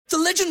The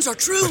legends are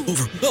true.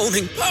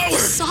 Overwhelming power!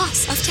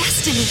 Sauce of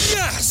destiny.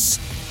 Yes!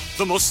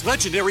 The most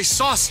legendary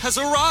sauce has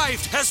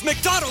arrived as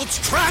McDonald's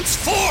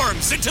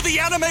transforms into the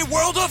anime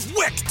world of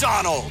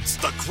WickDonald's.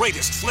 The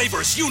greatest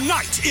flavors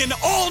unite in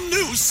all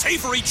new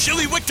savory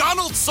chili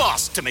McDonald's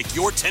sauce to make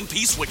your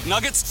 10-piece Wick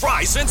Nuggets,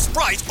 fries, and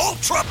Sprite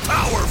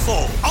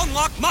ultra-powerful.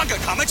 Unlock manga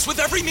comics with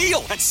every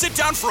meal and sit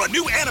down for a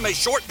new anime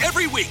short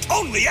every week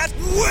only at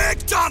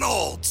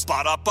WickDonald's.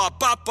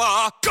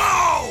 Ba-da-ba-ba-ba,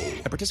 go!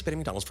 At participating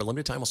McDonald's for a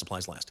limited time while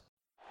supplies last.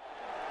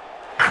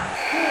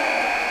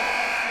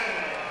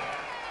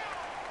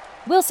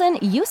 Wilson,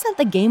 you sent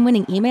the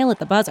game-winning email at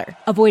the buzzer,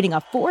 avoiding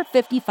a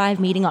 4:55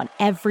 meeting on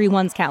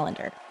everyone's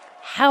calendar.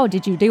 How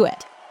did you do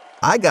it?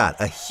 I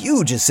got a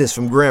huge assist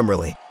from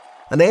Grammarly,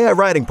 an AI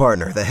writing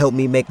partner that helped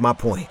me make my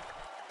point.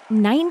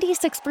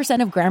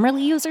 96% of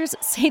Grammarly users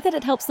say that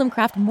it helps them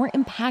craft more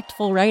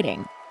impactful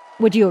writing.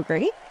 Would you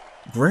agree?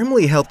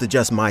 Grammarly helped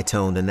adjust my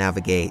tone to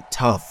navigate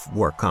tough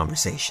work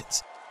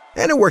conversations.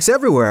 And it works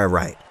everywhere I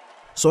write,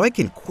 so I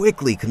can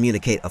quickly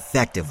communicate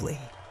effectively.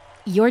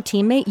 Your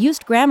teammate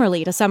used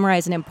Grammarly to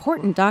summarize an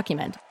important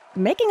document,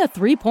 making a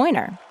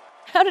 3-pointer.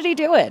 How did he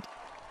do it?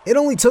 It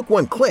only took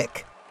one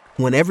click.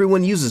 When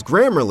everyone uses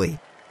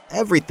Grammarly,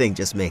 everything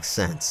just makes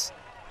sense.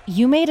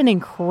 You made an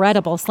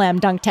incredible slam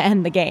dunk to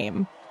end the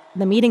game.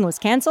 The meeting was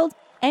canceled,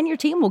 and your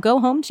team will go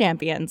home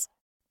champions.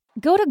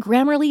 Go to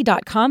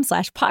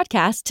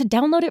Grammarly.com/podcast to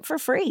download it for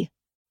free.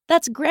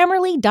 That's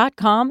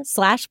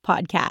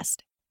Grammarly.com/podcast.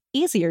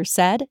 Easier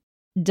said,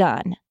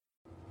 done.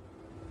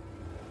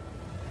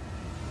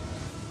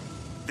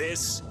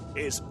 This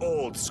is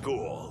Old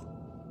School.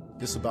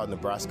 This is about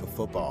Nebraska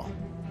football.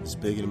 It's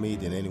bigger to me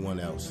than anyone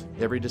else.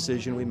 Every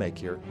decision we make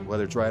here,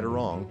 whether it's right or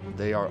wrong,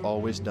 they are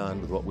always done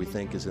with what we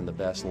think is in the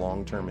best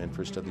long-term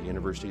interest of the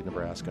University of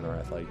Nebraska and our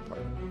athletic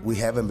department. We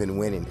haven't been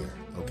winning here,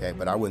 okay?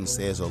 But I wouldn't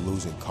say it's a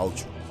losing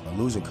culture. A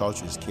losing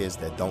culture is kids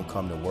that don't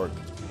come to work.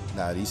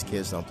 Now, these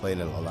kids don't play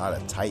in a lot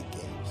of tight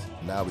games.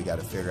 Now we got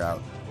to figure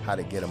out how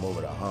to get them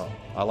over the hump.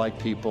 I like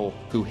people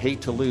who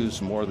hate to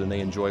lose more than they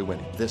enjoy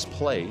winning. This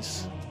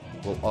place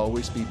will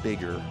always be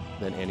bigger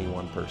than any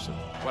one person.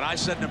 When I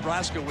said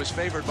Nebraska was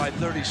favored by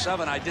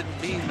 37, I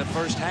didn't mean the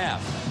first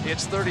half.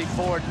 It's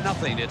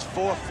 34-0. It's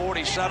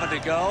 4:47 to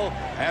go,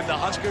 and the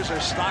Huskers are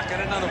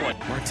stocking another one.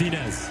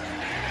 Martinez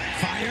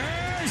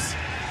fires.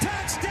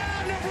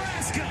 Touchdown,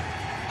 Nebraska.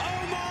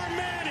 Omar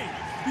Manning.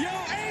 Yo,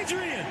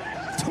 Adrian.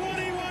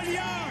 21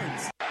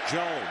 yards.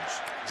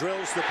 Jones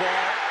drills the ball.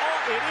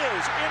 Oh, it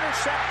is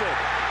intercepted.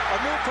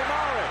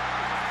 Amukamara.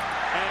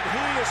 And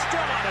he is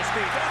still on his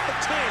feet at the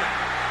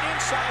 10.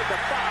 Inside the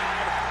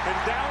 5 and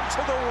down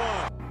to the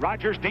 1.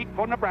 Rogers deep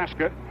for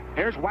Nebraska.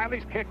 Here's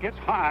Wiley's kick. It's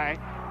high.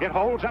 It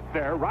holds up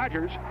there.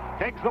 Rogers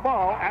takes the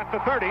ball at the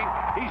 30.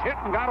 He's hit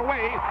and got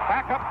away.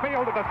 Back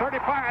upfield to the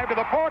 35, to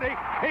the 40.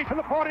 He's to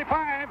the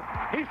 45.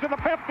 He's to the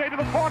 50, to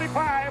the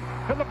 45,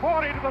 to the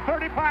 40, to the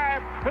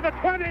 35, to the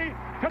 20,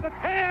 to the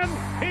 10.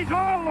 He's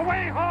all the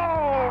way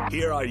home.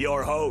 Here are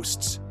your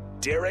hosts,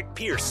 Derek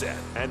Pearson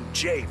and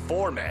Jay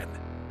Foreman.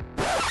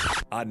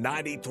 On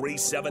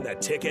 93.7 The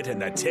Ticket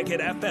and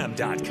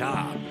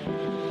theticketfm.com.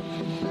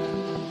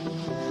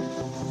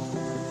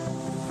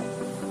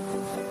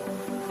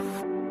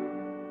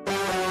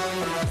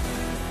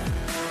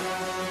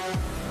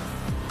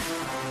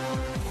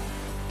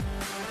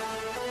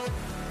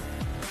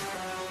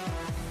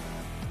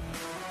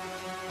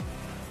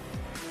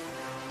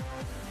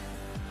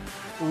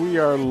 We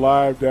are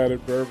live down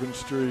at Bourbon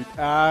Street.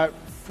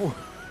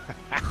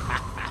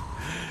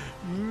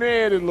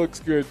 Man, it looks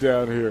good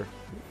down here.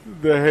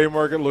 The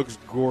Haymarket looks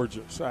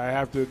gorgeous. I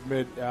have to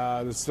admit,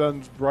 the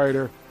sun's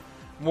brighter,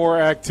 more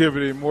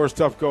activity, more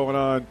stuff going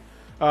on.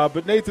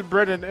 But Nathan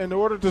Brennan, in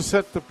order to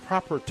set the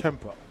proper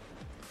tempo,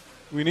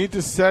 we need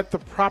to set the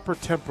proper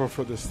tempo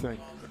for this thing.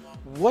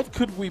 What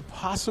could we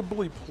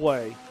possibly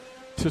play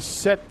to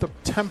set the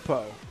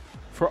tempo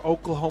for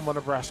Oklahoma,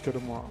 Nebraska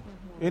tomorrow?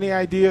 Any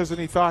ideas,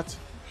 any thoughts?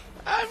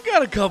 I've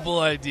got a couple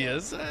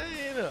ideas,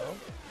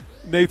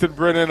 Nathan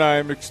Brennan,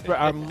 I'm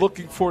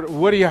looking forward to.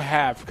 What do you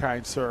have,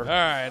 kind sir? All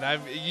right,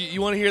 you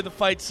want to hear the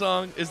fight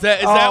song? Is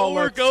that what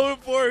we're going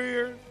for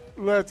here?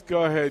 Let's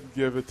go ahead and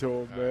give it to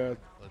him, man. Right,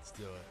 let's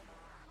do it.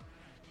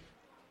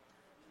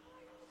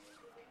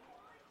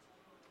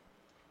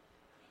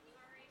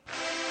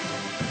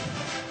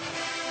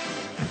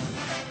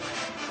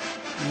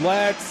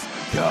 Let's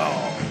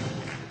go.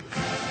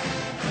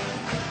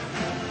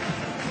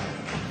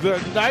 The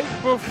night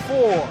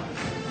before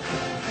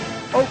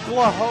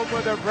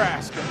Oklahoma,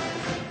 Nebraska.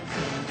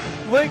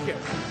 Lincoln.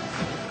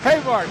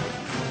 Haymarket.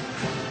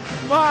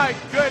 My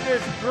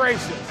goodness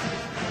gracious.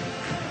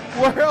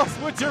 Where else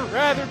would you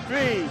rather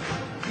be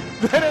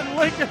than in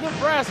Lincoln,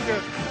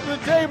 Nebraska the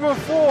day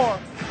before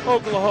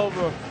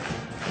Oklahoma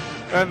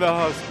and the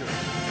Huskers?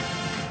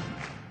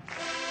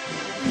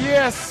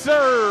 Yes,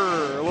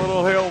 sir. A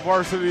little Hail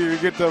Varsity to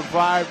get the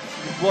vibe,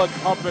 the blood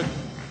pumping.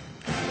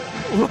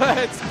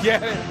 Let's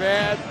get it,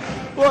 man.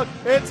 Look,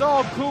 it's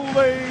all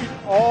Kool-Aid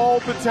all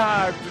the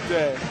time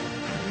today.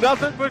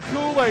 Nothing but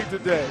Kool-Aid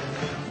today.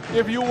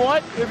 If you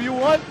want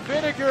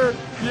vinegar,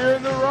 you're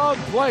in the wrong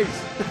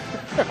place.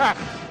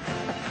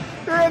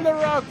 You're in the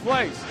wrong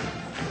place.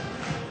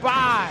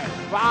 Bye.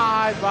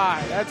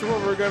 That's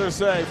what we're going to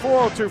say.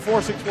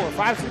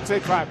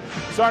 402-464-5685.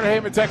 Starter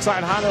Heyman text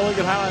line, Honda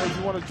Lincoln Highline. If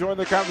you want to join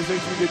the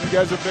conversation again, you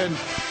guys have been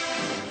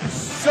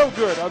so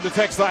good on the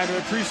text line. I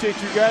appreciate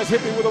you guys.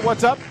 Hit me with a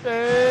what's up,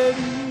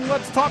 and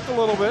let's talk a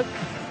little bit.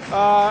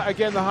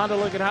 Again, the Honda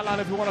Lincoln Hotline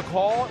if you want to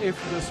call. If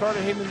the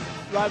Starter Heyman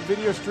live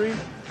video stream,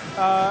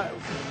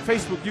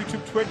 Facebook,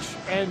 YouTube, Twitch,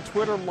 and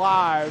Twitter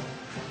live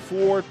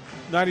for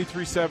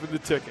 93.7 The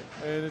Ticket.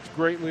 And it's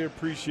greatly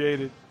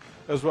appreciated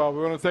as well.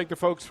 We want to thank the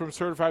folks from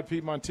Certified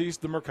Piedmontese,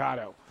 the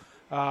Mercado.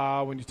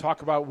 When you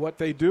talk about what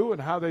they do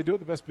and how they do it,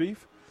 the best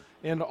beef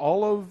in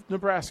all of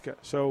Nebraska.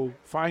 So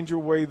find your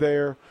way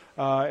there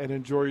and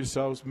enjoy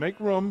yourselves. Make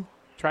room.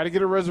 Try to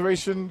get a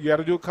reservation. You got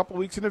to do a couple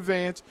weeks in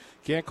advance.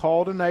 Can't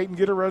call tonight and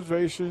get a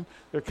reservation.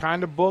 They're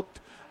kind of booked,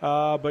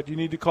 but you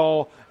need to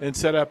call and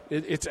set up.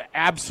 It's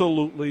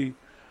absolutely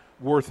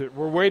worth it.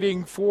 We're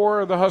waiting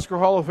for the Husker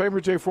Hall of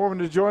Famer, Jay Foreman,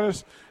 to join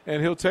us,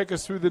 and he'll take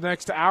us through the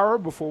next hour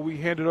before we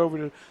hand it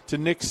over to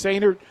Nick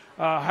Sainert.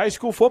 High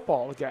school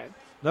football again.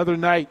 Another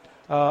night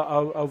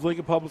of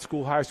Lincoln Public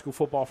School high school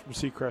football from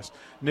Seacrest.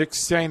 Nick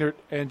Sainert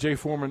and Jay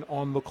Foreman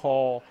on the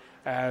call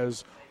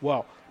as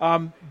well.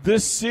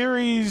 This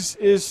series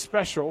is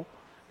special,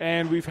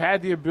 and we've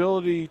had the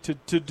ability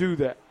to do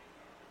that.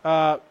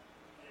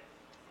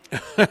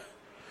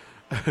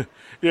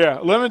 Yeah,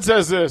 Lemon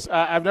says this.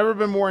 I've never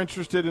been more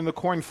interested in the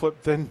coin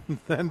flip than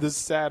this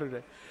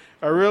Saturday.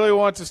 I really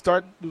want to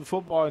start the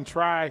football and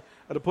try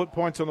to put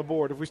points on the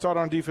board. If we start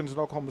on defense and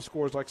Oklahoma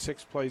scores like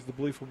 6 plays, the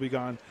belief will be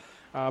gone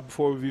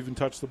before we've even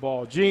touched the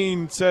ball.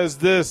 Gene says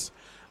this.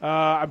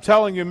 I'm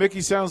telling you,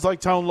 Mickey sounds like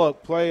Tone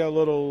Look. Play a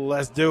little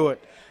Let's Do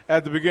It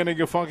at the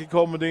beginning of Funky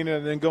Cold Medina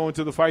and then go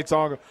into the fight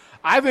song.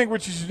 I think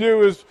what you should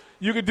do is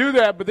you could do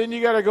that, but then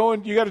you got to go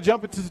and you got to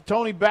jump into the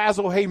Tony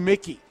Basil, Hey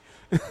Mickey.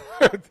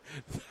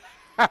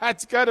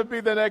 That's got to be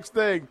the next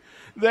thing.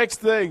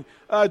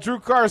 Drew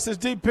Carr says,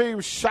 DP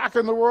was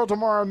shocking the world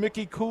tomorrow.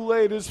 Mickey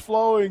Kool-Aid is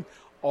flowing.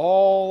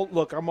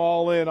 Look, I'm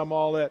all in.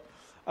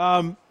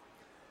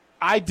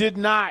 I did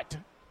not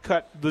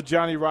cut the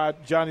Johnny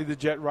the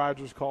Jet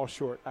Rogers call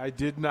short. I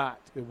did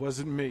not. It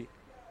wasn't me.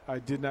 I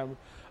did not.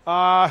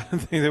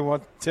 They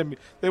want Timmy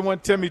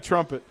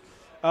Trumpet.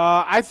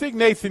 I think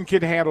Nathan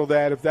can handle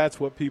that if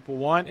that's what people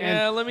want.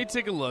 Yeah, let me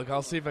take a look.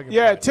 I'll see if I can.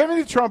 Yeah,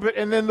 Timmy Trumpet,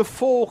 and then the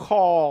full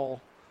call,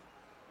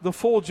 the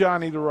full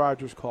Johnny the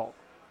Rogers call.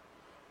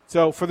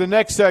 So for the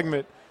next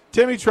segment,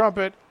 Timmy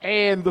Trumpet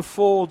and the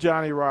full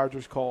Johnny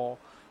Rogers call,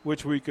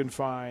 which we can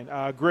find.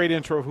 Great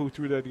intro. Who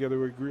threw that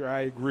together? I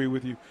agree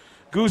with you.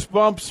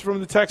 Goosebumps from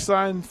the text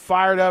line.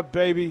 Fired up,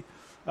 baby.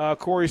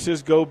 Corey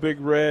says, go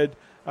Big Red.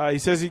 He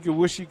says he could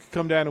wish he could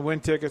come down and win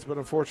tickets, but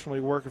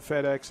unfortunately work at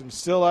FedEx and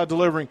still out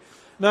delivering.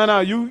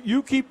 No,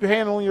 you keep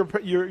handling your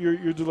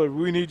delivery.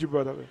 We need you,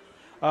 brother.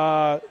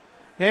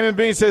 Hammond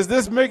Bean says,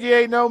 this Mickey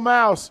ain't no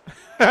mouse.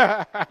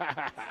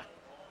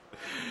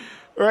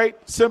 Right?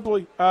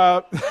 Simply.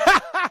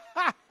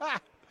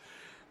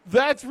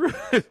 That's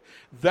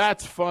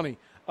funny.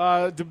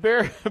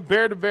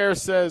 Bear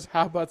says,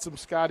 how about some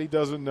Scotty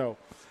doesn't know?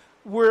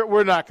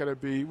 We're not going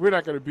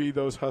to be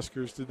those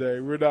Huskers today.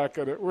 We're not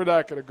going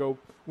to go.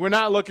 We're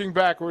not looking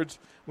backwards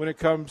when it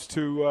comes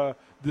to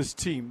this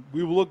team.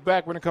 We will look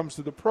back when it comes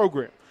to the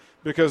program,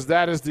 because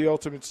that is the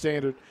ultimate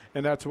standard,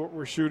 and that's what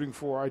we're shooting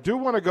for. I do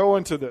want to go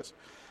into this.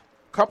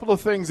 A couple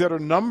of things that are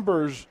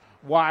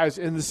numbers-wise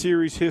in the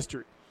series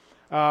history.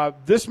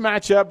 This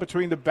matchup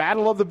between the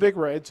Battle of the Big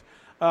Reds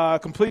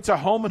completes a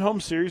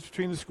home-and-home series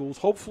between the schools.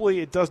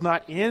 Hopefully it does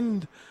not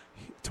end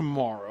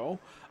tomorrow.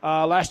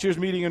 Last year's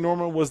meeting in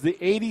Norman was the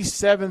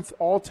 87th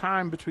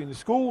all-time between the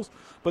schools,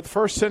 but the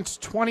first since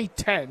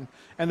 2010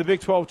 and the Big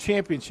 12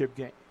 championship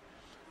game.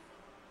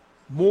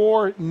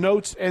 More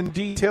notes and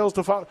details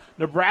to follow.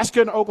 Nebraska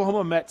and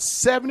Oklahoma met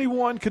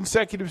 71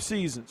 consecutive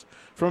seasons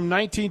from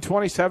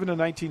 1927 to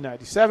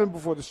 1997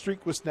 before the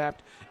streak was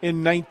snapped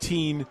in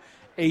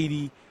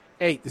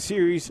 1988. The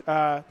series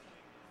has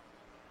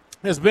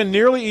been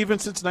nearly even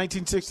since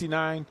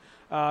 1969,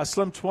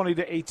 slim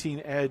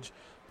 20-18 edge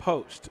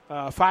post.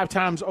 5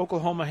 times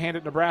Oklahoma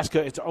handed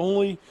Nebraska its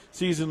only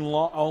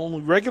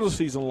regular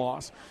season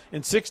loss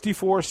in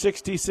 64,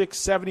 66,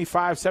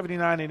 75,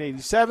 79, and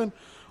 87,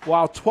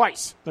 while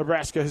twice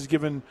Nebraska has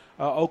given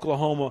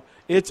Oklahoma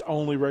its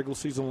only regular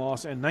season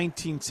loss in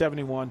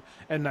 1971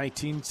 and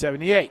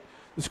 1978.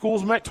 The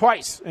schools met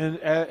twice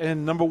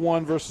in number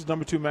 1 versus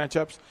number 2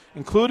 matchups,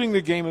 including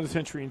the game of the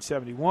century in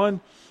 71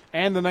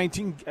 and the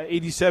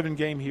 1987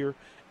 game here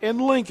in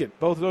Lincoln.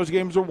 Both of those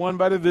games were won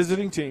by the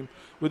visiting team,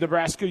 with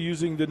Nebraska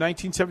using the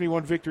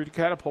 1971 victory to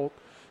catapult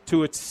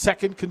to its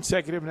second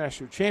consecutive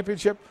national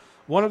championship.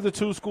 One of the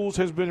two schools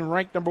has been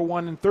ranked number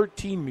 1 in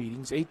 13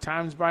 meetings, 8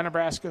 times by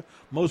Nebraska,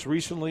 most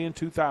recently in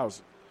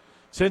 2000.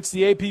 Since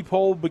the AP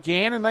poll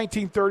began in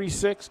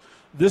 1936,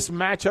 this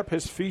matchup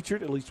has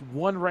featured at least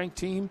one ranked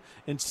team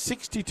in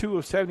 62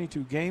 of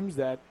 72 games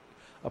that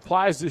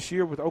applies this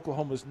year with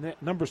Oklahoma's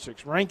number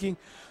 6 ranking.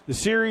 The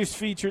series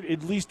featured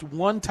at least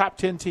one top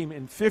 10 team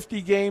in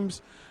 50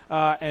 games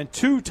and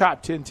 2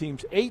 top 10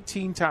 teams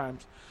 18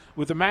 times,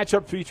 with the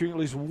matchup featuring at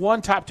least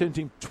one top 10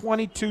 team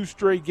 22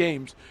 straight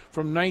games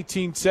from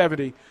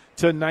 1970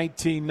 to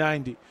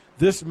 1990.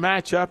 This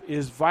matchup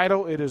is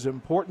vital. It is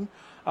important.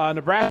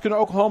 Nebraska and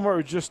Oklahoma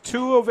are just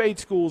 2 of 8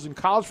 schools in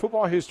college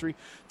football history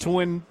to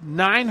win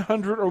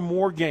 900 or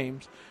more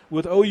games,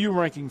 with OU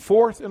ranking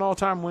 4th in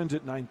all-time wins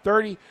at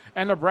 930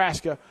 and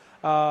Nebraska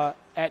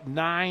at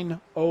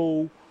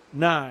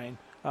 909.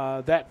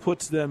 That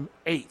puts them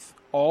 8th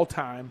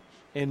all-time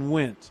in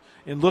wins.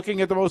 In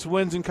looking at the most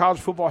wins in college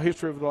football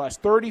history over the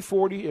last 30,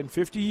 40, and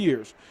 50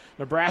 years,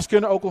 Nebraska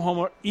and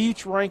Oklahoma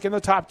each rank in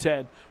the top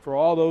 10 for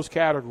all those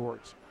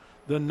categories.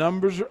 The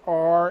numbers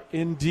are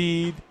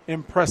indeed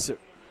impressive.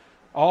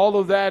 All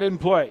of that in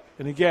play.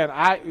 And again,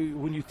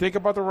 when you think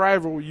about the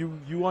rivalry,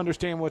 you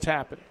understand what's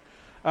happening.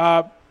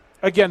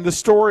 Again, the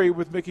story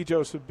with Mickey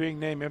Joseph being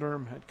named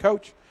interim head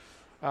coach,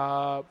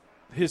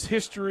 his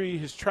history,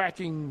 his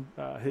tracking,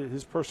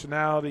 his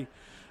personality.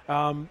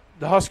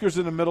 The Huskers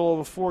in the middle of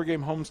a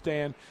 4-game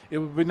homestand. It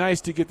would be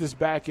nice to get this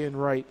back in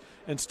right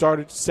and start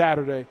it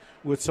Saturday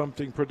with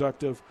something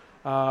productive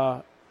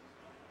for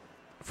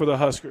the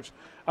Huskers.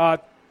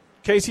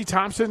 Casey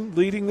Thompson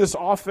leading this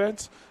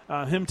offense,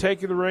 him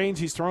taking the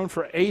reins. He's thrown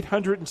for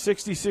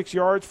 866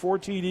 yards, 4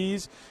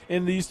 TDs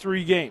in these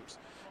 3 games.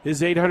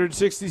 His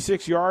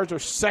 866 yards are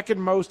second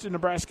most in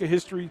Nebraska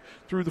history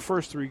through the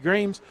first 3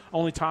 games.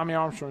 Only Tommy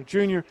Armstrong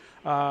Jr.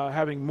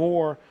 Having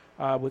more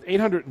with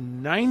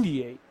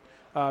 898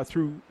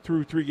 through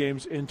 3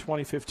 games in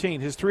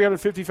 2015. His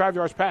 355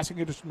 yards passing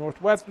against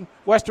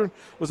Northwestern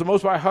was the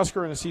most by a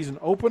Husker in a season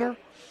opener.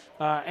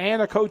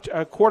 And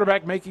a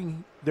quarterback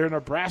making their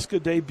Nebraska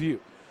debut.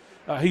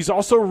 He's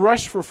also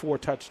rushed for 4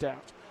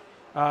 touchdowns.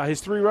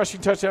 His 3 rushing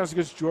touchdowns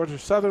against Georgia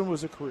Southern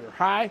was a career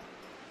high.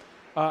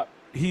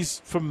 He's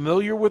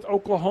familiar with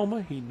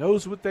Oklahoma. He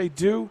knows what they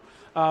do.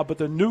 But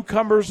the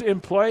newcomers in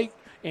play,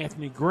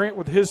 Anthony Grant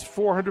with his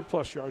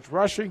 400-plus yards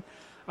rushing,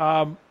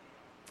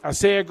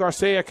 Isaiah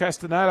Garcia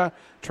Castaneda,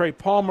 Trey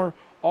Palmer,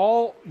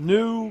 all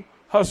new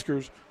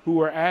Huskers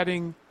who are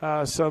adding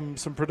some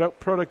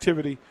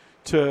productivity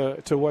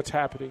to what's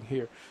happening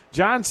here.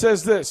 John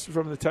says this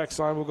from the text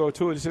line. We'll go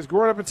to it. He says,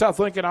 growing up in South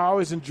Lincoln, I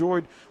always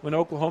enjoyed when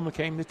Oklahoma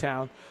came to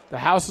town. The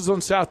houses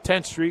on South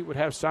 10th Street would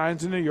have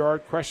signs in the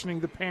yard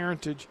questioning the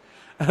parentage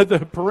of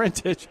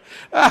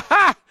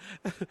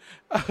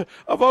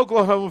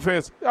Oklahoma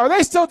fans. Are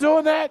they still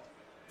doing that?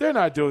 They're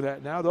not doing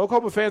that now. The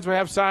Oklahoma fans would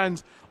have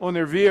signs on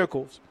their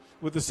vehicles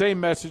with the same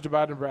message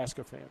about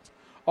Nebraska fans.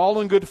 All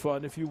in good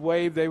fun. If you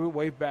wave, they would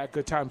wave back.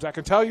 Good times. I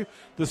can tell you,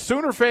 the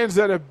Sooner fans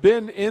that have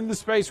been in the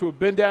space, who have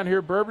been down here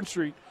at Bourbon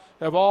Street,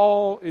 have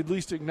all at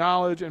least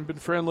acknowledged and been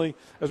friendly.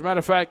 As a matter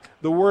of fact,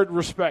 the word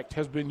respect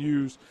has been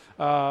used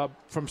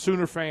from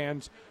Sooner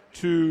fans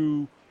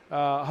to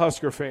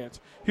Husker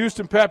fans.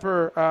 Houston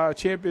Pepper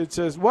champion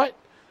says, what?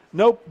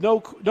 No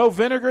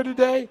vinegar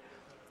today?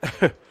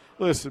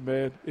 Listen,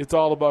 man, it's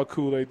all about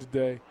Kool-Aid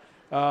today.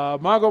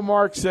 Mongo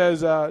Mark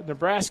says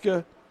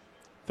Nebraska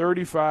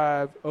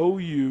 35,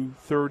 OU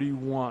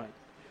 31.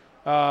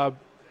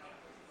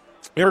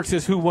 Eric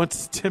says, who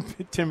wants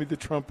Timmy the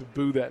Trumpet?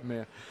 Boo that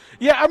man.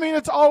 Yeah, I mean,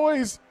 it's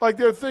always like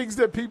there are things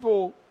that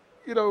people,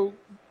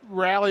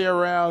 rally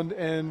around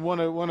and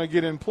want to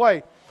get in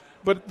play.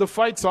 But the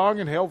fight song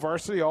and Hail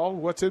Varsity, all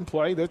what's in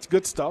play, that's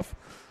good stuff.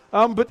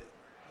 But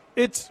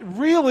it's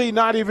really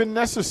not even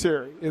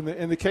necessary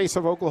in the case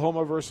of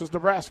Oklahoma versus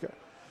Nebraska,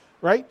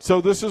 right? So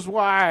this is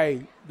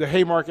why the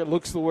Haymarket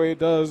looks the way it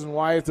does and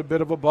why it's a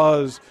bit of a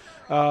buzz.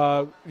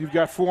 You've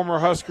got former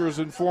Huskers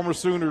and former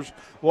Sooners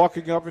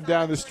walking up and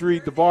down the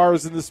street. The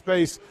bars in the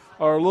space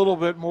are a little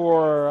bit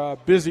more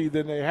busy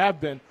than they have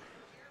been.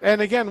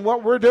 And, again,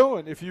 what we're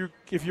doing, if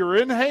you're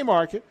in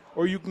Haymarket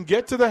or you can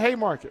get to the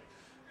Haymarket,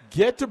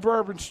 get to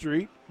Bourbon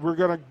Street. We're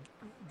going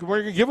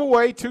to give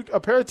away a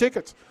pair of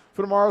tickets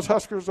for tomorrow's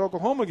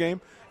Huskers-Oklahoma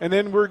game, and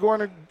then we're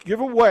going to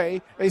give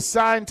away a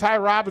signed Ty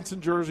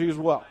Robinson jersey as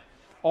well.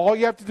 All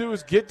you have to do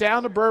is get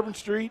down to Bourbon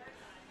Street,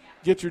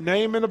 get your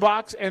name in the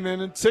box, and then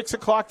at 6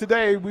 o'clock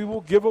today we will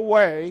give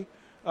away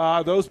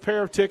those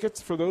pair of tickets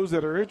for those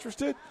that are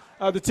interested.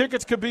 The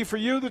tickets could be for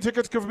you. The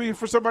tickets could be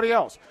for somebody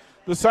else.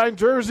 The signed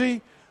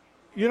jersey,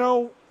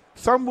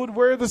 some would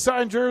wear the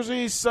signed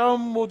jersey.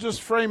 Some will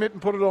just frame it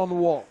and put it on the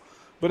wall.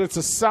 But it's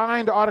a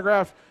signed,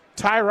 autographed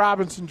Ty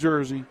Robinson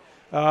jersey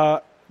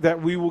that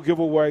we will give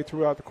away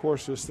throughout the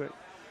course of this thing.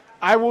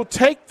 I will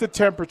take the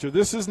temperature.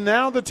 This is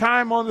now the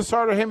time on the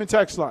Sartor Hamann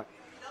text line.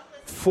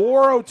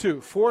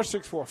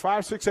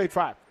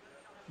 402-464-5685.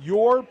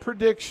 Your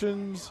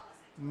predictions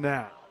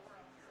now.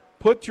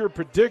 Put your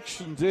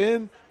predictions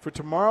in for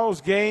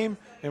tomorrow's game,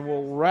 and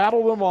we'll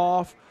rattle them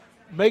off.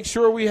 Make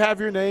sure we have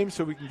your name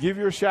so we can give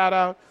you a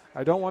shout-out.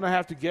 I don't want to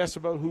have to guess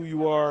about who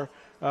you are,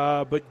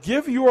 but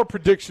give your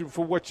prediction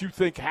for what you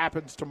think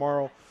happens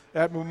tomorrow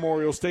at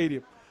Memorial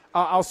Stadium.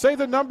 I'll say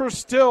the numbers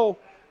still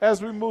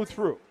as we move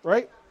through,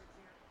 right?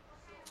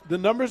 The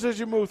numbers as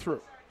you move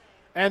through.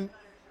 And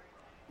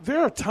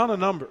there are a ton of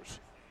numbers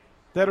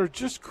that are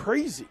just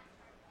crazy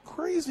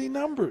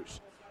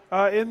numbers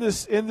in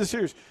this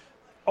series.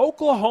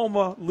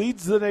 Oklahoma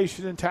leads the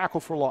nation in tackle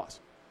for loss.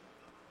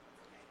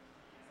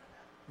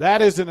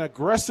 That is an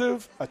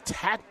aggressive,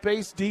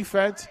 attack-based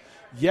defense.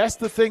 Yes,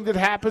 the thing that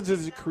happens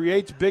is it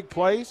creates big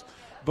plays,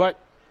 but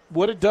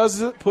what it does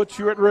is it puts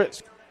you at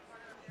risk.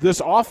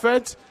 This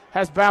offense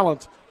has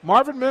balance.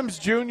 Marvin Mims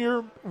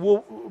Jr.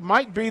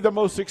 might be the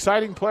most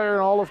exciting player in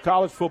all of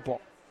college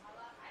football.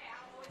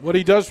 What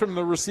he does from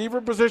the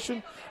receiver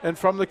position and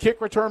from the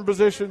kick return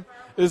position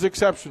is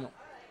exceptional.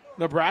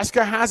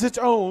 Nebraska has its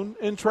own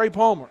in Trey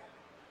Palmer.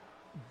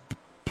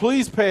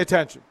 Please pay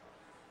attention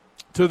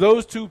to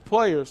those two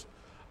players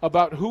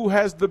about who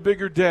has the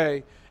bigger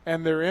day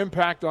and their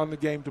impact on the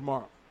game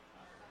tomorrow.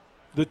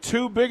 The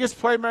two biggest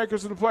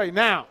playmakers of the play.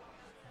 Now,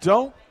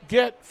 don't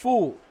get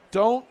fooled.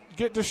 Don't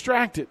get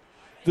distracted.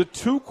 The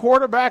two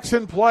quarterbacks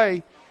in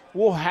play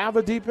will have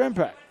a deep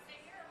impact.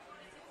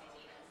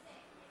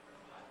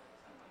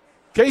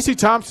 Casey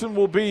Thompson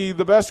will be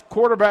the best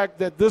quarterback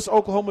that this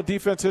Oklahoma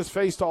defense has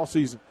faced all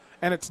season,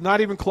 and it's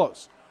not even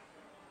close.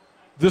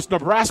 This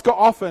Nebraska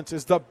offense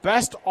is the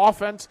best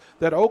offense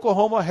that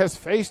Oklahoma has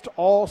faced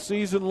all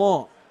season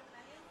long.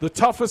 The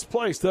toughest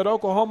place that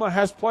Oklahoma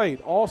has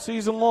played all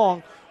season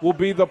long will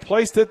be the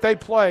place that they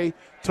play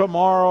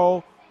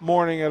tomorrow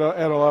morning at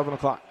 11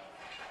 o'clock.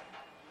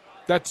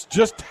 That's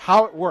just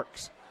how it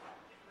works.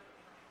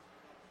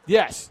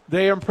 Yes,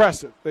 they are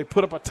impressive. They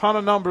put up a ton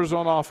of numbers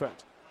on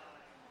offense.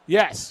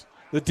 Yes,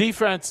 the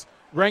defense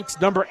ranks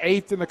number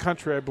 8 in the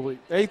country, I believe.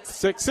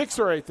 6th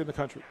or 8th in the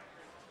country.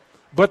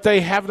 But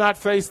they have not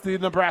faced the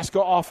Nebraska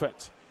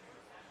offense.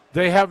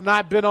 They have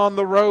not been on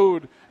the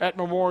road at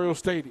Memorial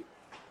Stadium.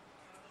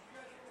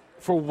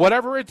 For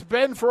whatever it's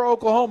been for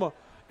Oklahoma,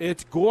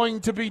 it's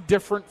going to be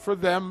different for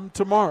them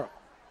tomorrow.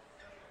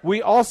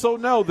 We also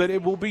know that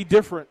it will be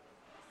different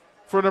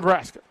for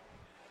Nebraska.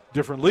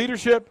 Different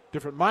leadership,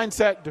 different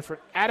mindset,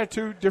 different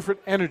attitude,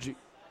 different energy.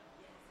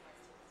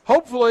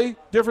 Hopefully,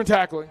 different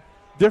tackling,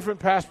 different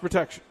pass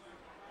protection.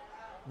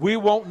 We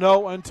won't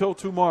know until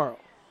tomorrow.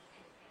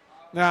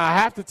 Now, I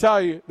have to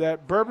tell you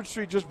that Bourbon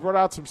Street just brought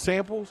out some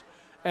samples,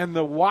 and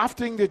the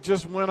wafting that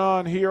just went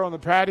on here on the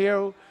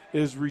patio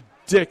is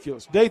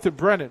ridiculous. Nathan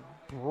Brennan,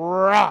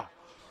 brah.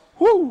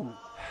 Whoo.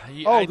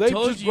 I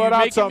told you, you're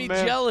making me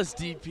jealous,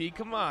 DP.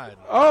 Come on.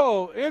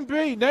 Oh,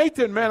 NB,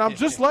 Nathan, man, I'm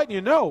just letting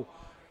you know.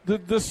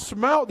 The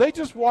smell, they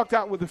just walked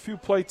out with a few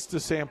plates to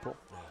sample.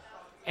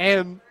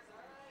 And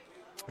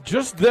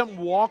just them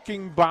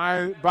walking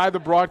by the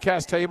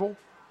broadcast table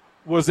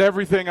was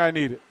everything I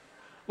needed.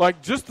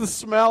 Like, just the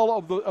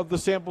smell of the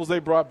samples they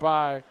brought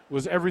by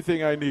was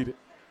everything I needed.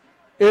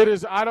 It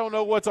is, I don't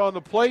know what's on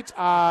the plates,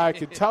 I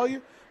can tell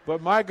you,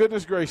 but my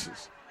goodness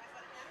gracious.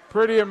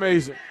 Pretty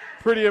amazing.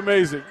 Pretty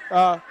amazing.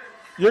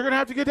 You're going to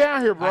have to get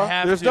down here, bro.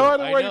 There's no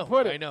other way to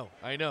put it.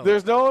 I know.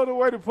 There's no other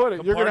way to put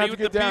it. You're going to have to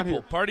get down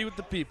here. Party with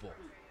the people.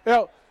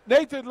 Now,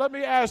 Nathan, let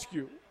me ask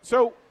you.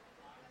 So,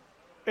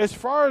 as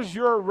far as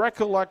your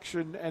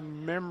recollection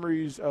and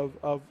memories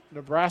of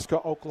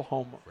Nebraska,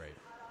 Oklahoma,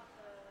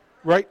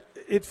 right?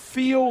 It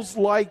feels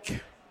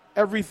like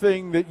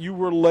everything that you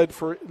were led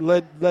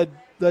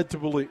to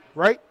believe,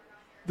 right?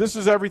 This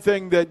is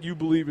everything that you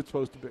believe it's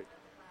supposed to be.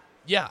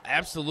 Yeah,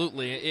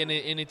 absolutely, and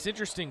it's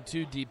interesting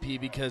too, DP,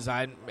 because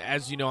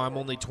as you know, I'm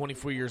only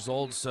 24 years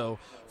old. So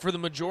for the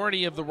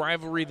majority of the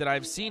rivalry that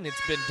I've seen,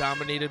 it's been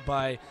dominated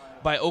by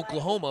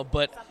Oklahoma.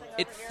 But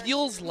it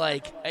feels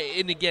like,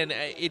 and again,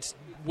 it's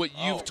what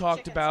you've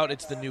talked about.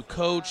 It's the new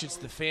coach, it's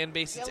the fan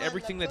base, it's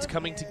everything that's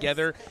coming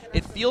together.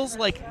 It feels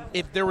like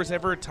if there was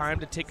ever a time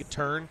to take a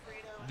turn,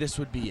 this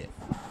would be it.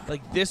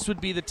 Like, this would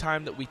be the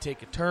time that we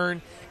take a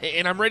turn,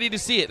 and I'm ready to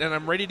see it, and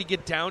I'm ready to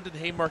get down to the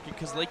Haymarket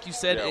because, like you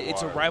said,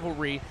 it's a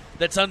rivalry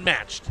that's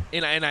unmatched,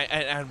 and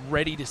I'm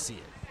ready to see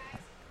it.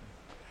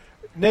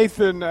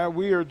 Nathan,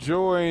 we are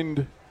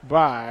joined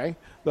by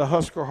the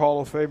Husker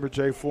Hall of Famer,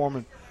 Jay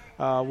Foreman.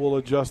 We'll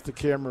adjust the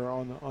camera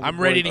on the I'm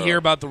ready to hear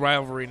about the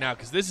rivalry now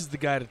because this is the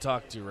guy to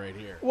talk to right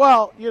here.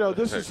 Well, you know,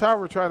 this is how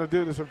we're trying to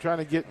do this. I'm trying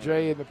to get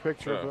Jay in the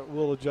picture, but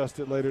we'll adjust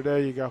it later. There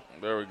you go.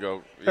 There we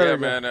go. Yeah,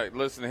 man,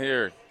 listen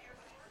here.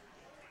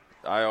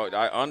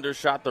 I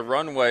undershot the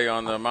runway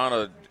on the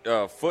amount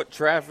of foot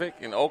traffic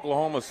in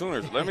Oklahoma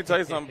Sooners. Let me tell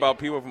you something about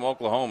people from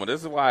Oklahoma.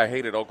 This is why I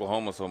hated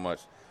Oklahoma so much.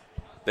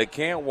 They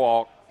can't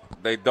walk,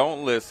 they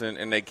don't listen,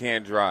 and they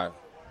can't drive.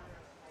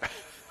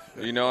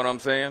 You know what I'm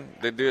saying?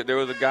 There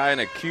was a guy in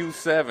a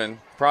Q7,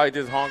 probably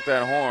just honked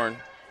that horn,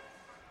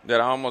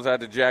 that I almost had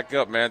to jack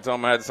up, man, tell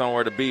him I had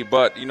somewhere to be.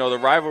 But, you know, the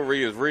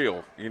rivalry is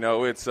real. You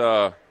know, it's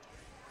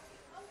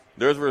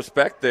there's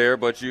respect there,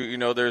 but you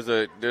know there's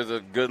a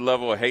good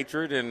level of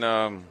hatred,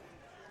 and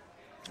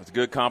it's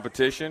good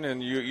competition,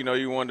 and you know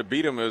you wanted to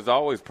beat them. It was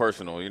always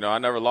personal. You know, I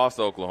never lost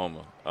to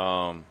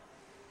Oklahoma.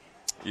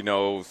 You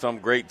know, some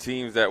great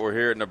teams that were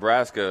here at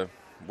Nebraska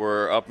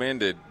were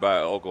upended by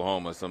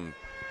Oklahoma. Some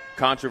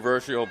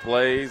controversial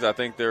plays. I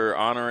think they're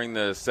honoring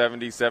the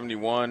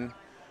 70-71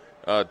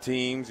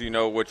 teams, you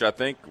know, which I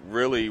think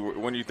really,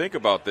 when you think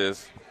about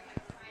this,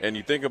 and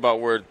you think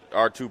about where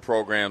our two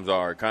programs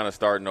are, kind of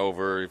starting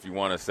over, if you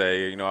want to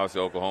say,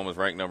 obviously Oklahoma's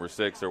ranked number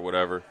 6 or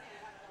whatever.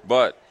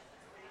 But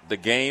the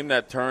game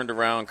that turned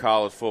around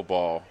college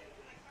football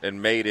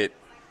and made it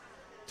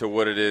to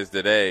what it is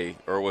today,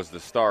 or was the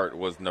start,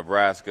 was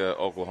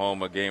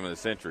Nebraska-Oklahoma game of the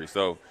century.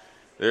 So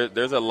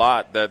there's a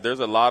lot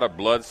of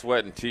blood,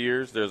 sweat, and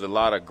tears. There's a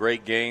lot of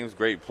great games,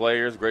 great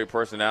players, great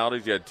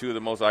personalities. You had two of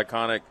the most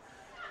iconic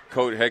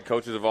head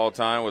coaches of all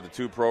time with the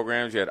two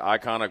programs. You had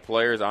iconic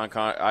players,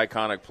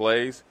 iconic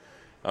plays.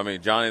 I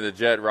mean, Johnny the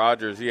Jet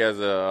Rodgers, he has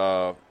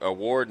a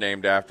award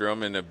named after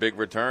him, and the big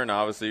return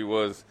obviously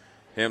was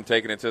him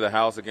taking it to the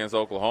house against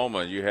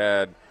Oklahoma. You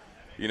had,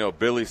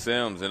 Billy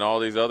Sims and all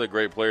these other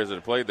great players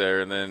that played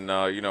there. And then,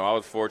 I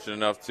was fortunate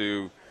enough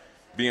to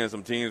be in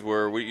some teams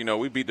where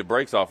we beat the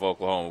brakes off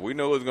Oklahoma. We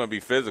knew it was going to be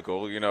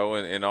physical,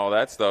 and all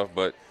that stuff,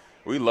 but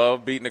we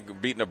love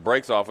beating the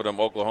brakes off of them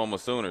Oklahoma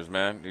Sooners,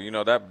 man.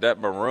 That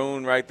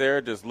maroon right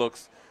there just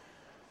looks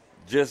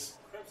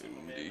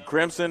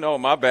crimson. Oh,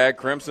 my bad,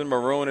 crimson,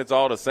 maroon. It's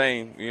all the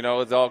same. It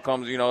all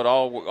comes. It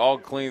all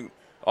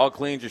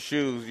cleans your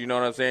shoes. You know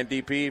what I'm saying,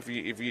 DP?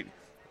 If you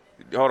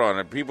hold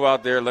on, people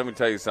out there, let me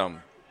tell you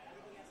something.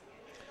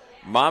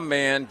 My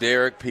man,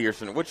 Derek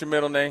Pearson. What's your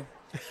middle name?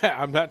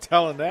 I'm not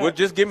telling that. Well,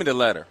 just give me the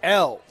letter.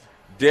 L.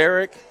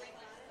 Derek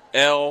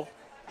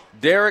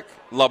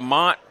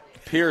Lamont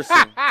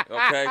Pearson,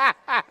 okay?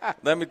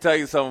 Let me tell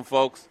you something,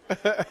 folks.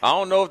 I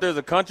don't know if there's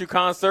a country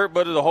concert,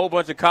 but there's a whole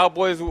bunch of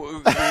Cowboys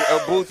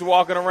boots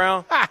walking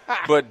around.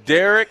 But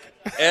Derek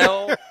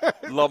L.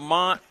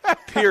 Lamont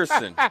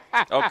Pearson,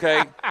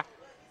 okay,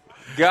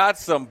 got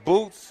some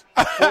boots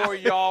for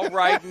y'all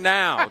right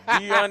now.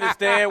 Do you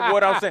understand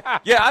what I'm saying?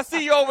 Yeah, I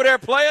see you over there,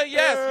 player.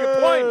 Yes,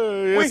 you're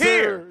pointing. We're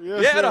here.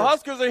 Yes, the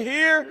Huskers are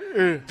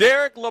here.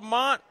 Derek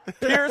Lamont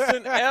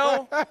Pearson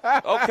L.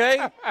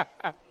 Okay,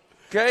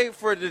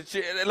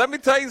 let me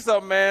tell you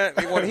something, man.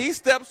 When he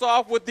steps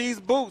off with these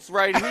boots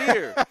right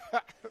here,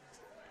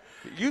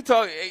 you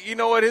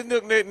know what? His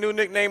new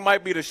nickname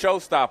might be the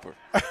Showstopper.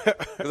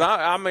 Because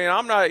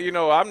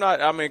I'm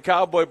not.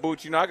 Cowboy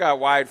boots. I got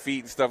wide feet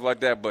and stuff like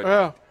that.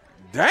 But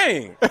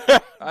dang,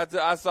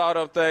 I saw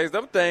them things.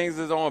 Them things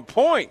is on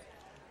point.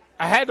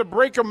 I had to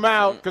break them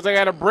out because I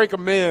got to break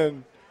them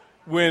in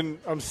when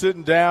I'm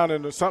sitting down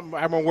and something.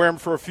 I'm gonna wear them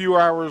for a few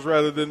hours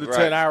rather than the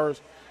 10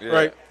 hours,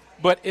 right?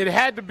 But it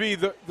had to be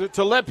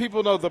to let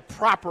people know the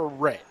proper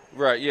red.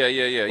 Right,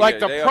 yeah. Like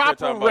the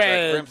proper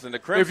red. The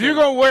crimson. If you're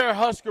going to wear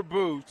Husker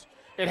boots,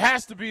 it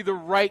has to be the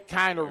right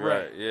kind of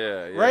red. Right,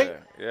 yeah. Right?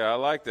 Yeah, I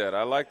like that.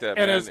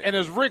 And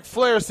as Ric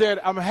Flair said,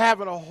 I'm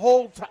having a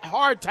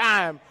hard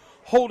time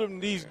holding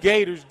these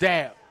gators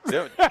down.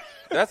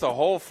 That's a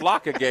whole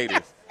flock of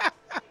gators.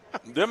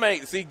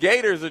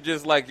 Gators are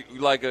just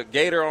like a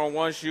gator on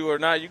one shoe or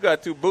not. You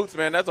got two boots,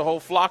 man. That's a whole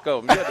flock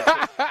of them.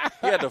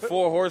 You had the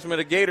 4 horsemen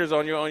of gators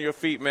on your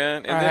feet,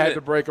 man. And I had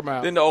to break them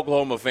out. Then the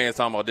Oklahoma fans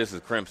talking about this is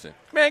crimson.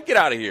 Man, get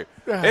out of here.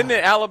 Isn't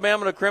it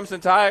Alabama the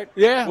Crimson Tide?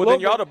 Yeah. Well, then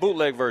y'all the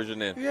bootleg version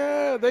then.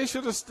 Yeah, they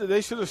should have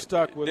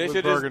stuck with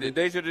burgundy.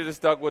 They should have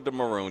just stuck with the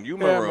maroon. Yeah,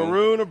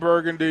 maroon or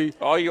burgundy.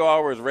 All you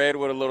are is red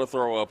with a little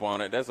throw up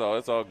on it. That's all.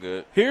 It's all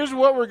good. Here's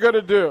what we're going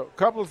to do. A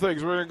couple of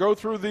things. We're going to go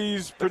through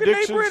these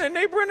predictions.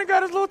 Nate Brennan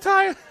got his little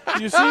tie.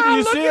 You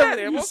see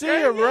him? You see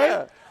him, right?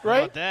 Yeah.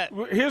 Right? That?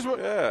 Here's what.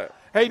 Yeah.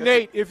 Hey,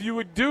 Nate, if you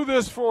would do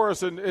this for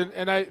us,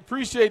 and I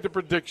appreciate the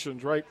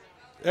predictions, right?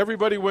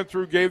 Everybody went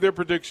through, gave their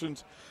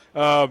predictions.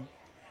 Were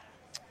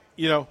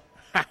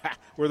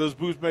those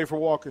boots made for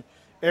walking?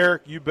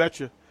 Eric, you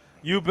betcha.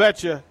 You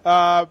betcha.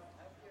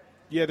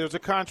 There's a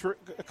country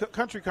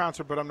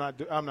concert, but I'm not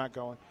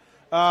going.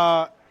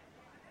 I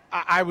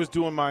was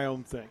doing my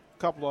own thing. A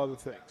couple other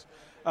things.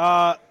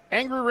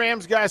 Angry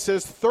Rams guy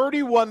says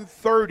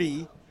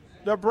 31-30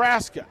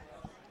 Nebraska.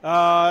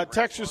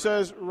 Texture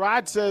says,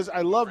 Rod says,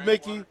 I love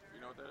Mickey.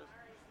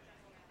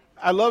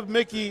 I love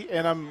Mickey,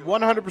 and I'm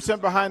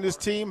 100% behind this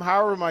team.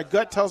 However, my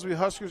gut tells me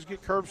Huskers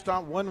get curb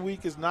stomped. 1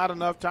 week is not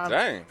enough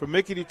time for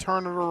Mickey to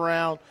turn it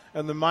around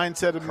and the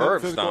mindset of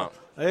curb stomp.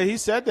 Hey, he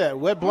said that.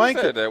 Wet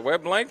blanket. Who said that?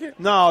 Wet blanket?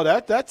 No,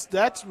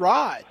 that's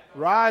Rod.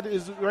 Rod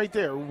is right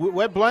there.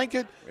 Wet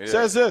blanket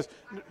says this.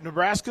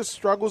 Nebraska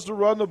struggles to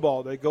run the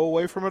ball. They go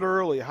away from it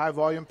early.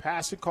 High-volume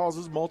passing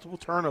causes multiple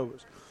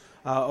turnovers.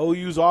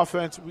 OU's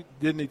offense, we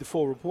didn't need the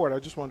full report. I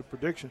just wanted a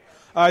prediction.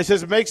 He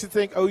says it makes it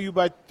think OU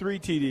by 3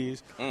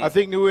 TDs. I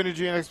think new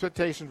energy and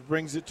expectations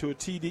brings it to a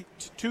 2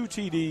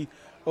 TD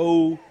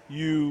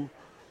OU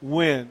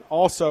win.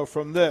 Also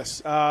from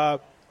this.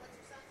 Magic,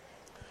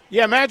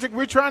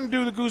 we're trying to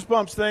do the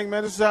Goosebumps thing,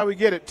 man. This is how we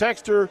get it.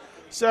 Texter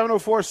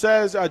 704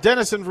 says,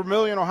 Dennis in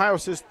Vermillion, Ohio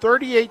says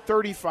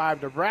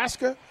 38-35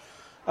 Nebraska.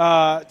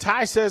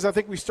 Ty says, I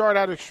think we start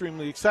out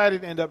extremely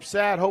excited, end up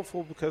sad,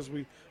 hopeful because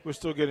we're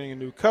still getting a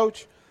new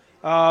coach.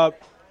 We got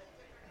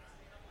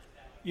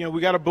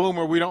a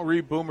boomer. We don't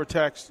read boomer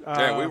text.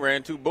 We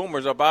ran 2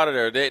 boomers up out of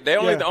there.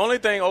 The only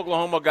thing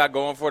Oklahoma got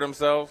going for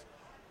themselves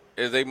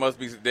is they must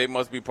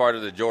be part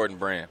of the Jordan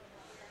brand.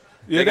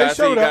 Yeah, they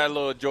showed got up. a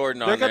little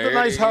Jordan on there. They got the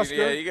nice Husker.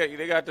 Yeah,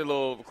 they got the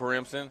little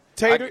crimson.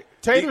 Tater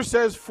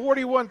says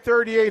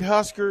 41-38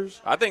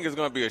 Huskers. I think it's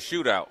going to be a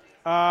shootout.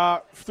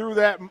 Through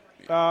that,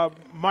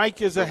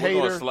 Mike is a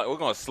hater. We're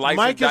going to slice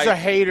Mike and dice. is a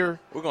hater.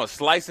 We're going to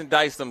slice and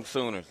dice them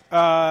Sooners.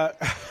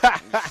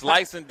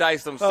 Slice and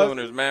dice them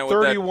Sooners, man,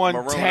 with that maroon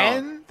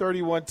on.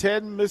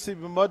 31-10.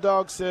 Mississippi Mud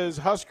Dog says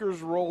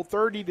Huskers roll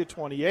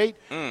 30-28.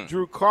 Mm.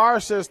 Drew Carr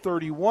says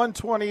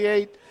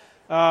 31-28.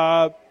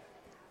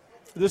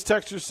 This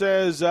texter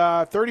says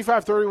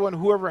 35-31,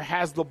 whoever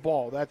has the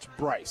ball. That's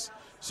Bryce.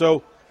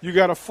 So you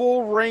got a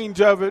full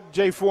range of it,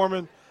 Jay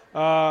Foreman.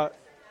 Man.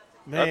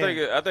 I think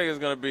it's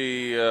going to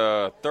be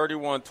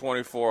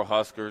 31-24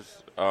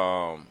 Huskers.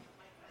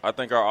 I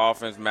think our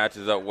offense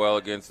matches up well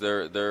against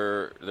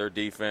their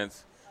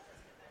defense.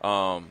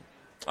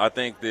 I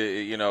think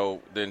the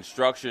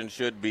instruction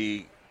should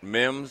be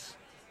Mims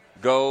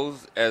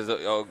goes as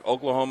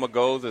Oklahoma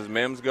goes as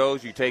Mims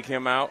goes. You take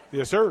him out,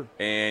 yes, sir,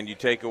 and you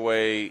take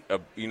away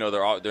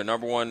their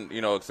number one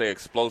say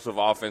explosive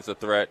offensive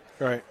threat,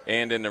 right,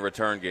 and in the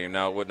return game.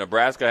 Now what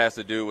Nebraska has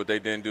to do, what they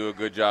didn't do a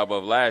good job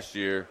of last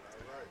year,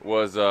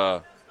 was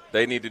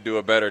they need to do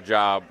a better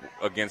job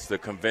against the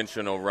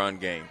conventional run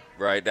game,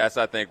 right? That's,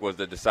 I think, was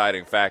the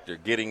deciding factor,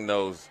 getting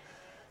those,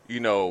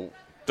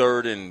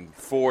 3rd and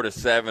 4 to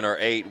 7 or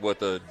 8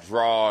 with a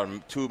draw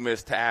and 2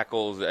 missed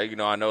tackles.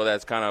 I know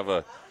that's kind of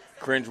a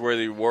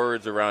cringeworthy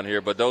words around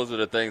here, but those are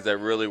the things that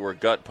really were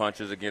gut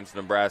punches against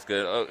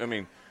Nebraska. I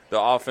mean, the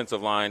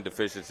offensive line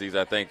deficiencies,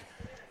 I think,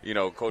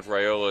 Coach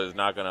Raiola is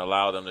not going to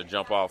allow them to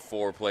jump off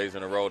 4 plays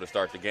in a row to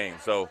start the game.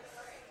 So,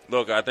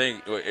 look, I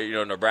think,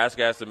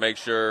 Nebraska has to make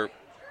sure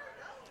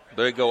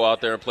they go out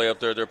there and play up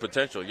their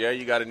potential. Yeah,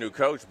 you got a new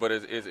coach, but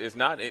it's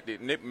not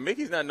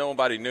Mickey's not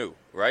nobody new,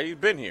 right? He's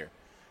been here.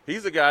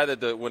 He's the guy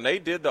that when they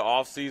did the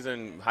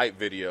off-season hype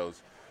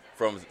videos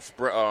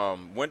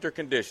from winter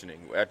conditioning,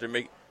 after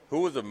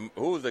who was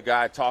the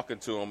guy talking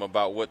to him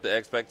about what the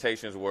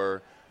expectations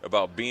were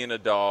about being a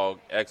dog,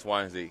 X,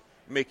 Y, and Z?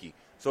 Mickey.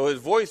 So his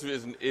voice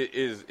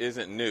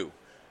isn't new.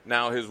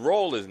 Now his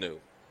role is new.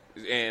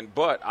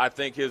 But I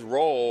think his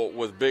role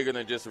was bigger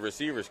than just a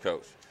receivers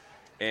coach.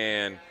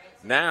 And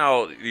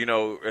now,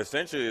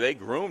 essentially they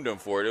groomed him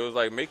for it. It was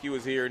like Mickey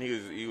was here and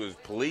he was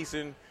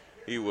policing,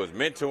 he was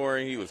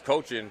mentoring, he was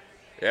coaching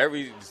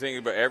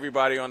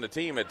everybody on the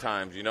team at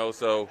times,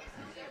 So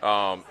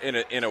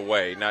in a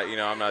way, not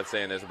I'm not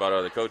saying this about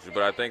other coaches,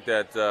 but I think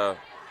that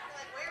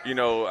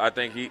I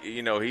think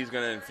he's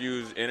going to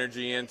infuse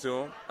energy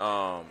into him.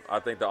 I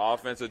think the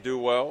offense will do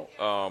well.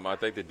 I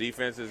think the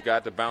defense has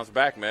got to bounce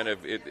back, man. If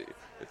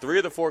 3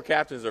 of the 4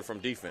 captains are from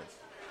defense.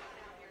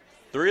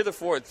 3 of the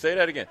 4. Say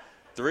that again.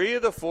 3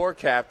 of the 4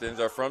 captains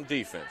are from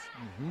defense.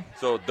 Mm-hmm.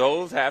 So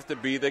those have to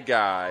be the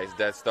guys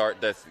that start.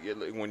 If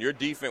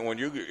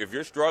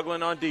you're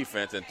struggling on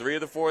defense, and 3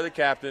 of the 4 of the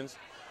captains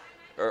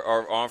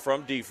are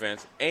from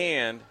defense,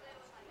 and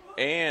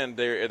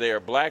they are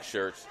black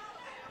shirts,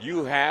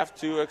 you have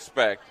to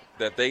expect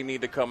that they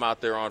need to come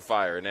out there on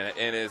fire. And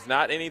it's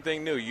not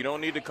anything new. You don't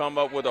need to come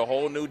up with a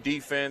whole new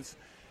defense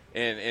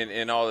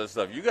and all this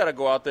stuff. You got to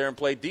go out there and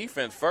play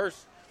defense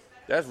first.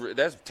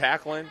 That's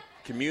tackling,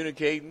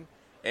 communicating,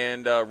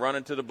 and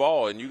running to the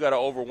ball. And you got to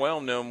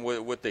overwhelm them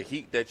with the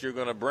heat that you're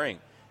going to bring.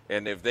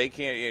 And if they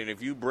can't, and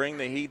if you bring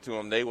the heat to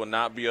them, they will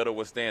not be able to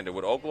withstand it.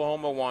 What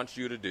Oklahoma wants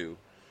you to do,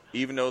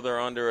 even though they're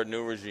under a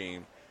new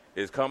regime,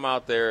 is come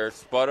out there,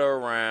 sputter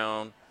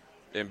around,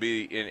 and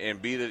be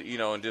the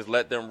and just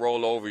let them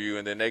roll over you,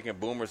 and then they can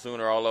boomer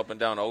sooner all up and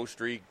down O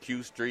Street,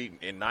 Q Street,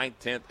 and 9th,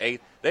 10th, 8th.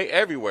 They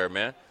everywhere,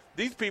 man.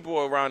 These people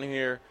around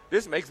here,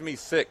 this makes me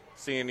sick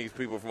seeing these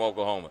people from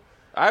Oklahoma.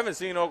 I haven't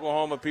seen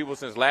Oklahoma people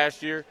since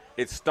last year.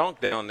 It stunk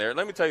down there.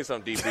 Let me tell you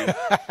something, DP.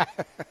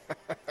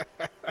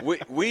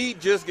 we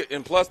just get,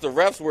 and plus the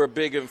refs were a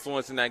big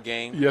influence in that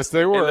game. Yes,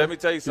 they were. And let me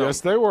tell you something.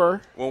 Yes, they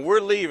were. When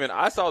we're leaving,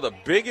 I saw the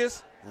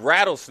biggest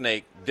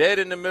rattlesnake dead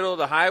in the middle of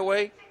the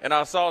highway, and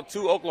I saw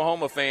 2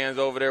 Oklahoma fans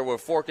over there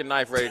with a fork and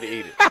knife ready to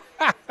eat it.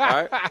 All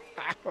right?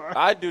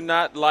 I do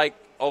not like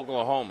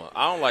Oklahoma.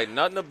 I don't like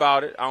nothing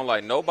about it. I don't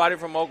like nobody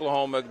from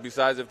Oklahoma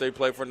besides if they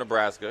play for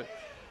Nebraska.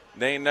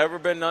 They ain't never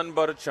been nothing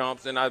but a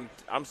chumps, and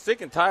I'm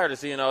sick and tired of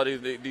seeing all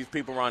these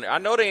people around here. I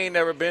know they ain't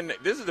never been.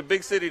 This is a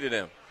big city to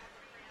them.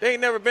 They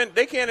ain't never been.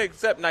 They can't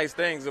accept nice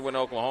things in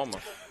Oklahoma.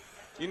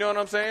 You know what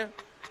I'm saying?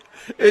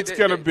 It's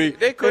gonna be.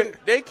 They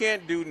couldn't. They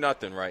can't do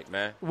nothing right,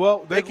 man.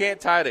 Well, they can't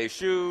tie their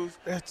shoes.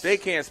 They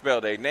can't spell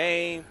their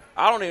name.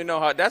 I don't even know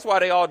how. That's why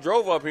they all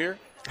drove up here,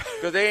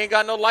 because they ain't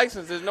got no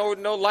licenses, no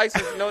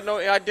license, no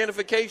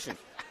identification.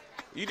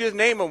 You just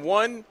name them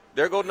one.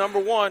 There go number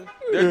 1.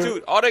 They're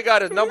 2. All they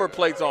got is number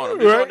plates on them.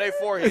 They're on their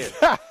forehead.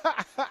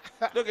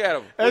 Look at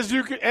them. As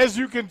you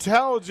can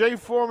tell, Jay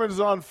Foreman is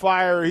on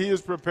fire. He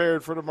is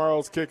prepared for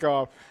tomorrow's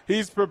kickoff.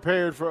 He's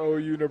prepared for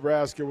OU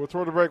Nebraska. We'll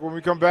throw the break. When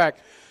we come back,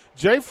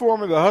 Jay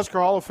Foreman, the Husker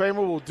Hall of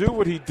Famer, will do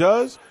what he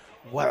does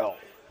well.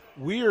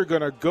 We are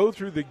going to go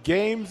through the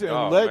games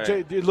and let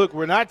Jay – look,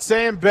 we're not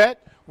saying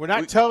bet. We're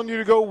not telling you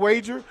to go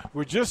wager.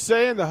 We're just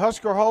saying the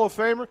Husker Hall of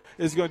Famer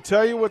is going to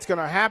tell you what's going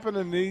to happen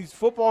in these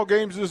football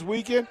games this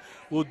weekend.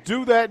 We'll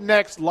do that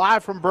next,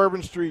 live from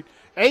Bourbon Street.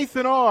 8th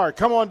and R,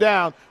 come on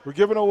down. We're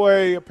giving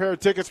away a pair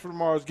of tickets for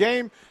tomorrow's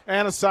game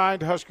and a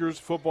signed Huskers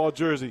football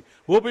jersey.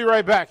 We'll be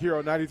right back here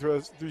on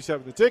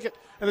 93.7 The Ticket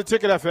and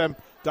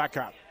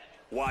theticketfm.com.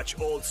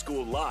 Watch Old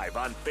School live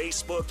on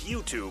Facebook,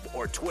 YouTube,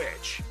 or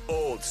Twitch.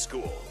 Old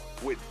School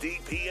with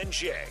DP and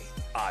J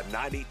on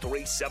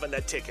 93.7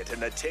 The Ticket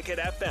and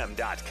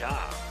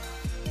theticketfm.com.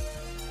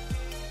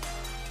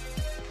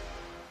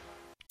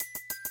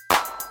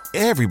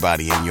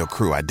 Everybody in your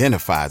crew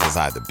identifies as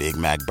either Big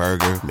Mac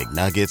Burger,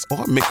 McNuggets,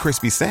 or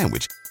McCrispy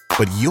Sandwich.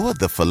 But you're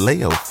the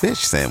Filet-O-Fish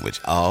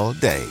Sandwich all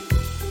day.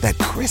 That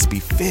crispy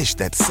fish,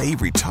 that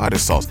savory tartar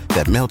sauce,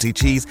 that melty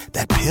cheese,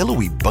 that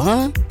pillowy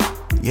bun.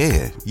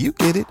 Yeah, you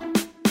get it.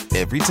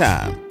 Every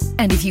time.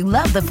 And if you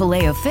love the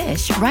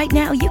Filet-O-Fish, right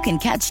now you can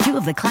catch 2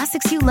 of the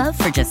classics you love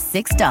for just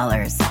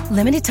 $6.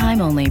 Limited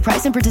time only.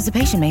 Price and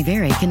participation may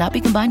vary. Cannot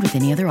be combined with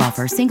any other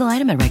offer. Single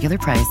item at regular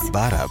price.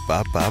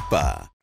 Ba-da-ba-ba-ba.